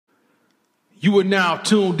You are now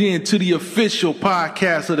tuned in to the official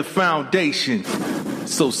podcast of the Foundation.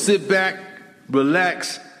 So sit back,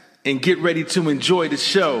 relax, and get ready to enjoy the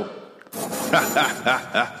show. Huntborn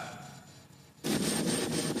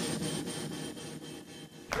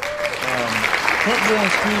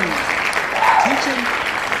School teaching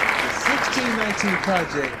the 1619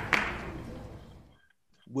 project.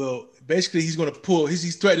 Well, basically, he's going to pull.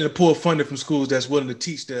 He's threatening to pull funding from schools that's willing to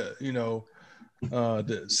teach the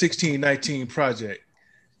 1619 project,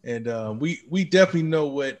 and we definitely know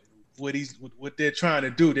what they're trying to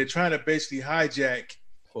do. They're trying to basically hijack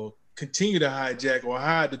or continue to hijack or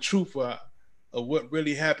hide the truth of what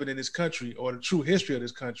really happened in this country or the true history of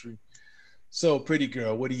this country. So, Pretty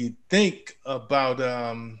Girl, what do you think about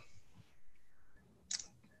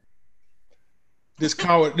this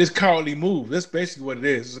cowardly move? That's basically what it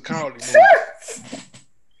is. It's a cowardly move.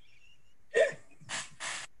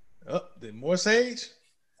 Oh, did more sage?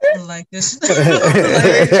 Like this, like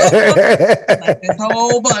this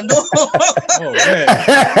whole bundle. Oh man!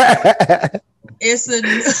 It's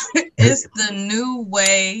the new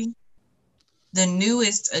way, the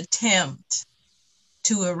newest attempt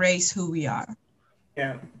to erase who we are.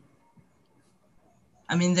 Yeah.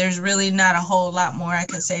 I mean, there's really not a whole lot more I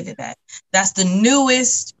can say to that. That's the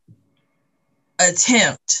newest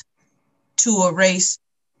attempt to erase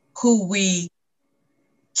who we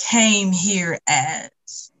came here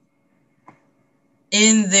as.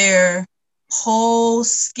 In their whole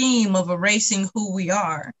scheme of erasing who we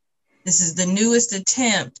are, this is the newest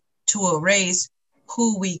attempt to erase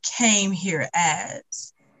who we came here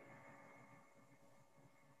as.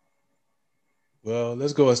 Well,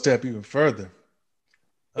 let's go a step even further.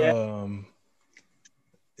 Yeah.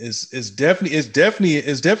 It's definitely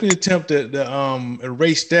an attempt to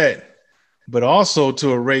erase that, but also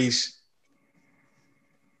to erase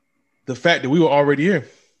the fact that we were already here.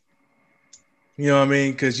 You know what I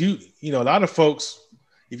mean? Because you know, a lot of folks,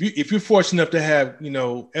 if you're fortunate enough to have,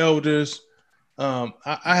 elders, I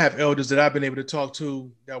have elders that I've been able to talk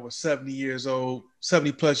to that were 70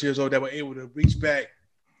 plus years old, that were able to reach back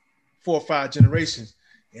 4 or 5 generations.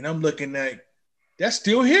 And I'm looking at, that's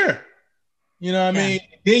still here. You know what I mean?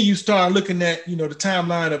 Then you start looking at, the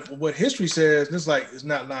timeline of what history says, and it's like, it's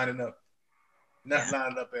not lining up.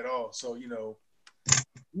 Lining up at all. So,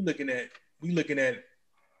 we looking at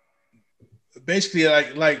basically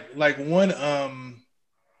like one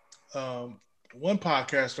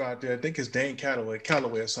podcaster out there, I think it's Dane Calloway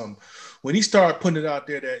or something. When he started putting it out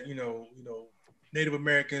there that Native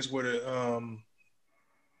Americans were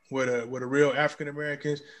the real African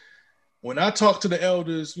Americans. When I talked to the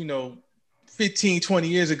elders, 15, 20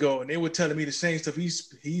 years ago, and they were telling me the same stuff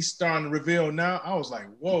he's starting to reveal now, I was like,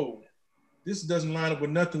 whoa, this doesn't line up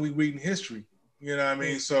with nothing we read in history. You know what I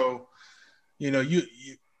mean? So, you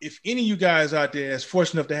if any of you guys out there that's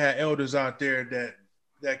fortunate enough to have elders out there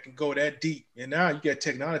that can go that deep, and now you got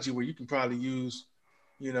technology where you can probably use,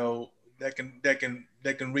 that can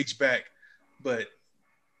reach back. But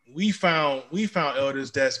we found elders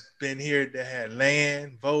that's been here that had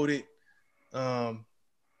land, voted, early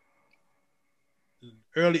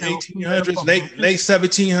 1800s, late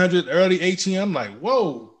 1700s, early 1800s. I'm like,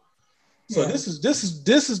 whoa. So this is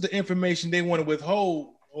the information they want to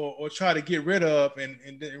withhold or try to get rid of, and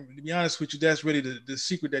to be honest with you, that's really the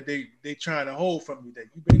secret that they trying to hold from you, that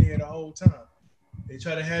you've been here the whole time. They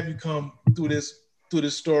try to have you come through this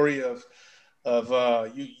story of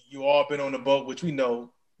you all been on the boat, which we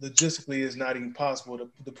know logistically is not even possible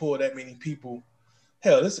to pull that many people.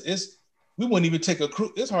 Hell, we wouldn't even take a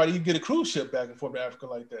cruise. It's hard to even get a cruise ship back and forth to Africa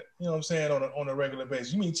like that. You know what I'm saying? On a regular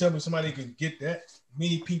basis. You mean tell me somebody can get that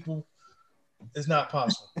many people? It's not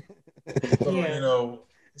possible.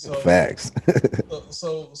 So, facts.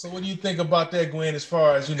 so what do you think about that, Gwen, as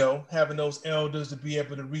far as, having those elders to be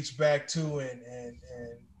able to reach back to and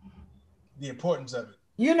the importance of it?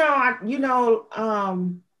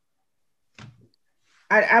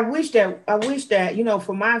 I wish that,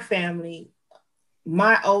 for my family,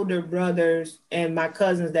 my older brothers and my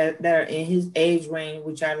cousins that are in his age range,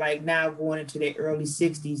 which are like now going into their early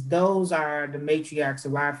 60s, those are the matriarchs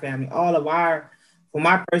of our family. For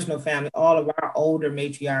my personal family, all of our older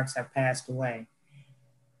matriarchs have passed away.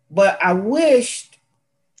 But I wished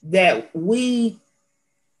that we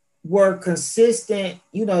were consistent,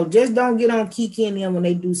 just don't get on Kiki and them when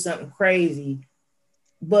they do something crazy.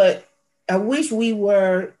 But I wish we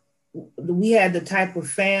had the type of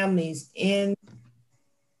families in,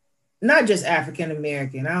 not just African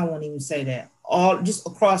American, I don't want to even say that, all just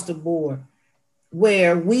across the board,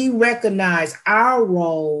 where we recognize our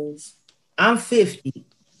roles. I'm 50.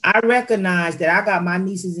 I recognize that I got my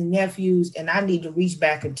nieces and nephews, and I need to reach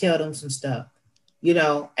back and tell them some stuff,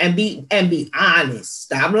 and be honest.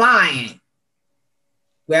 Stop lying.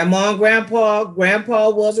 Grandma and grandpa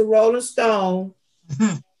was a Rolling Stone.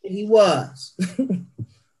 He was,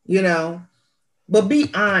 but be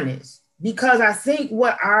honest, because I think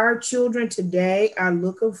what our children today are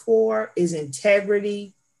looking for is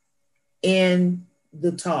integrity in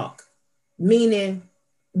the talk, meaning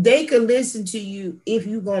they can listen to you if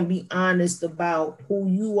you're going to be honest about who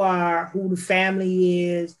you are, who the family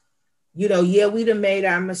is. Yeah, we done made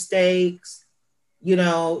our mistakes.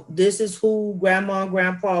 This is who grandma and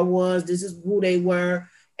grandpa was. This is who they were.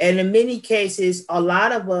 And in many cases, a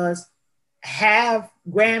lot of us have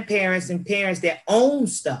grandparents and parents that own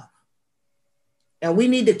stuff. And we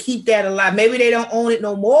need to keep that alive. Maybe they don't own it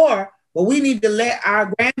no more, but we need to let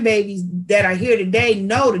our grandbabies that are here today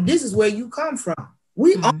know that this is where you come from.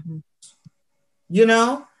 We own, and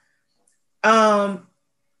let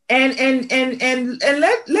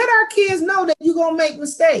our kids know that you're gonna make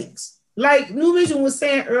mistakes. Like New Vision was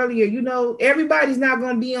saying earlier, everybody's not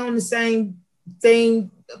gonna be on the same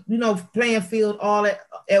thing, playing field all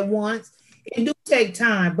at once. It do take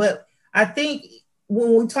time, but I think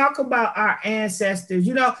when we talk about our ancestors,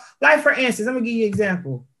 like for instance, I'm gonna give you an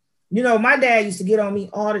example. My dad used to get on me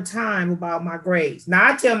all the time about my grades.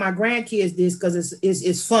 Now I tell my grandkids this because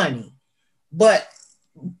it's funny, but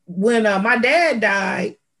when my dad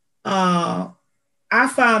died, I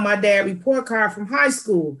found my dad's report card from high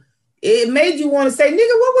school. It made you want to say, nigga,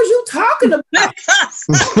 what was you talking about?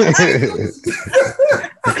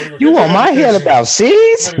 You want my head about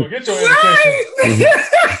seeds? Get your education.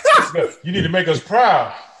 You need to make us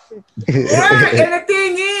proud. Right. And the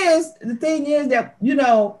thing is that,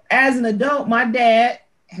 as an adult, my dad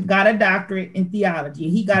got a doctorate in theology.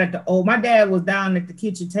 He got it my dad was down at the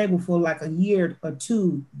kitchen table for like a year or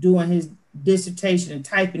two doing his dissertation and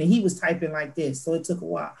typing, and he was typing like this. So it took a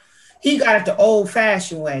while. He got it the old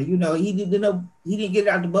fashioned way. He didn't get it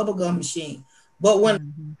out the bubblegum machine. But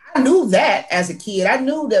when I knew that as a kid, I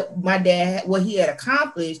knew that my dad, what he had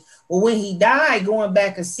accomplished. But when he died, going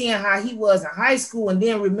back and seeing how he was in high school and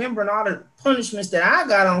then remembering all the punishments that I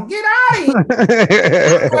got on, get out of here.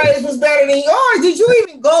 My grades was better than yours. Did you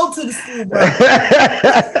even go to the school, bro?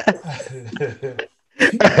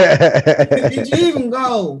 Did you even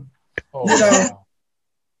go?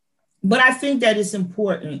 But I think that it's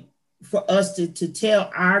important for us to tell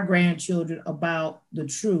our grandchildren about the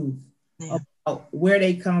truth, about where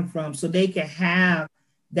they come from, so they can have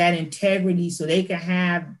that integrity, so they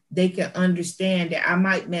can understand that I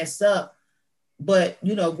might mess up, but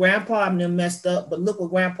grandpa and them messed up, but look what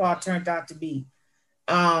grandpa turned out to be.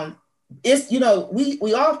 It's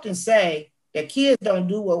we often say that kids don't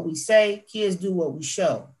do what we say, kids do what we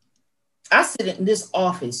show. I sit in this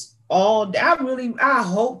office all day. I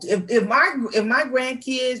hope if my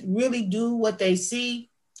grandkids really do what they see,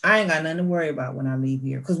 I ain't got nothing to worry about when I leave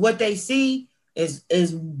here, because what they see is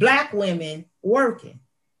Black women working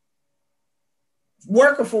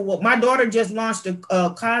for what my daughter just launched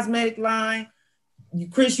a cosmetic line.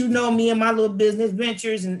 Chris, me and my little business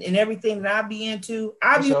ventures and everything that I be into.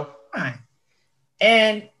 I be fine.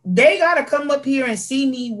 And they gotta come up here and see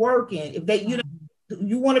me working. If they,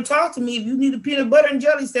 you want to talk to me, if you need a peanut butter and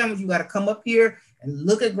jelly sandwich, you gotta come up here and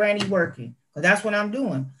look at Granny working. Because that's what I'm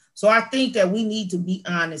doing. So I think that we need to be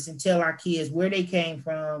honest and tell our kids where they came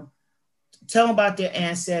from, tell them about their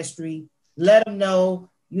ancestry, let them know,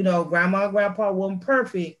 grandma and grandpa wasn't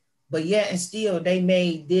perfect, but yet and still they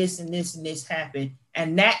made this and this and this happen.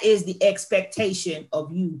 And that is the expectation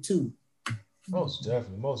of you too. Most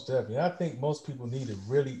definitely. I think most people need to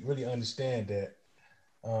really, really understand that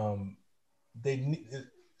they need,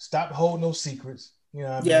 stop holding those secrets. You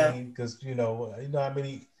know what I mean? Because you know how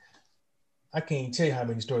many. I can't even tell you how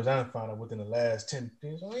many stories I found out within the last 10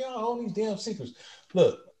 years. Oh, y'all hold these damn secrets.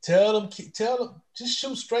 Look, tell them, just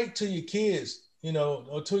shoot straight to your kids,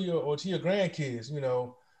 or to your grandkids. You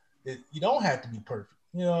don't have to be perfect.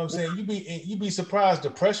 You know what I'm saying? You be surprised the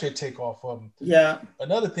pressure it take off of them. Yeah.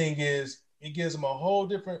 Another thing is it gives them a whole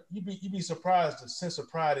different. You be surprised the sense of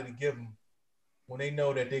pride that it give them when they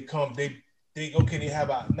know that they come. They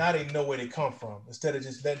now they know where they come from, instead of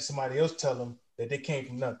just letting somebody else tell them that they came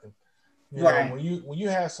from nothing. You know, when you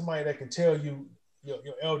have somebody that can tell you, your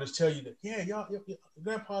elders tell you that, yeah, your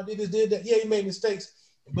grandpa did this, did that, yeah, he made mistakes,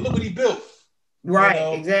 but look what he built.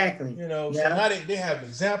 Right, exactly. So now they have an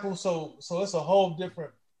example. So it's a whole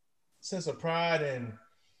different sense of pride,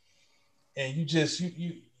 and you just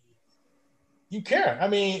you care. I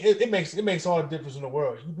mean, it makes all the difference in the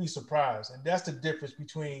world. You'd be surprised, and that's the difference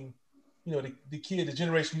between you know, the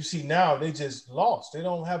generation you see now, they just lost. They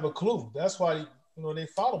don't have a clue. That's why, you know, they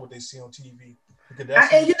follow what they see on TV. Because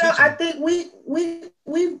that's And you know, I think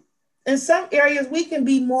we in some areas we can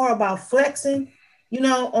be more about flexing, you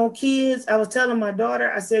know, on kids. I was telling my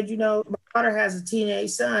daughter, I said, you know, my daughter has a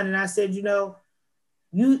teenage son, and I said, you know,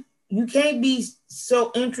 you can't be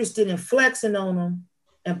so interested in flexing on them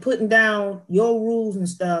and putting down your rules and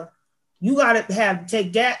stuff. You got to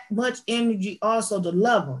take that much energy also to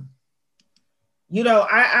love them. You know,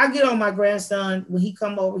 I get on my grandson when he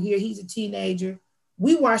come over here. He's a teenager.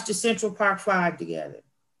 We watched the Central Park 5 together.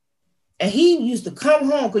 And he used to come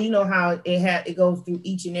home, because you know how it goes through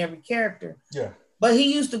each and every character. Yeah. But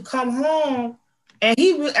he used to come home, and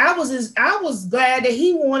I was glad that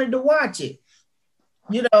he wanted to watch it.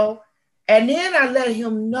 You know, and then I let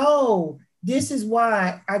him know, this is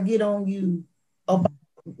why I get on you about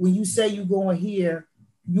when you say you're going here,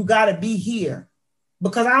 you got to be here,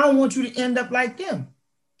 because I don't want you to end up like them.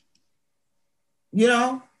 You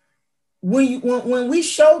know, when we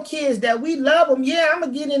show kids that we love them, yeah, I'm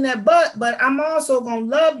gonna get in that butt, but I'm also gonna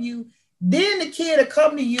love you. Then the kid will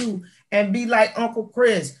come to you and be like, Uncle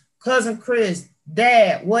Chris, Cousin Chris,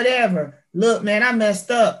 Dad, whatever. Look, man, I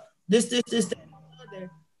messed up. This, that.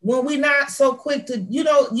 When we're not so quick to, you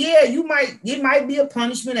know, yeah, it might be a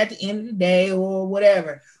punishment at the end of the day or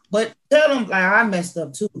whatever, but tell them, like, I messed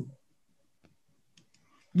up too.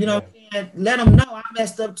 You know, let them know I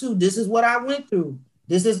messed up too. This is what I went through.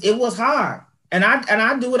 It was hard. And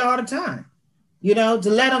I do it all the time, you know, to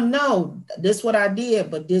let them know this is what I did,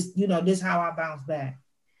 but this, you know, this is how I bounce back.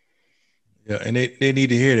 Yeah. And they need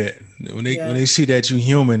to hear that when they see that you're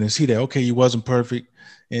human and see that, okay, you wasn't perfect.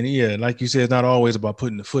 And yeah, like you said, it's not always about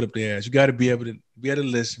putting the foot up their ass. You got to be able to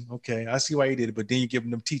listen. Okay, I see why you did it, but then you give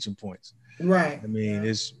them teaching points. Right. I mean,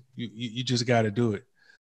 it's you just got to do it.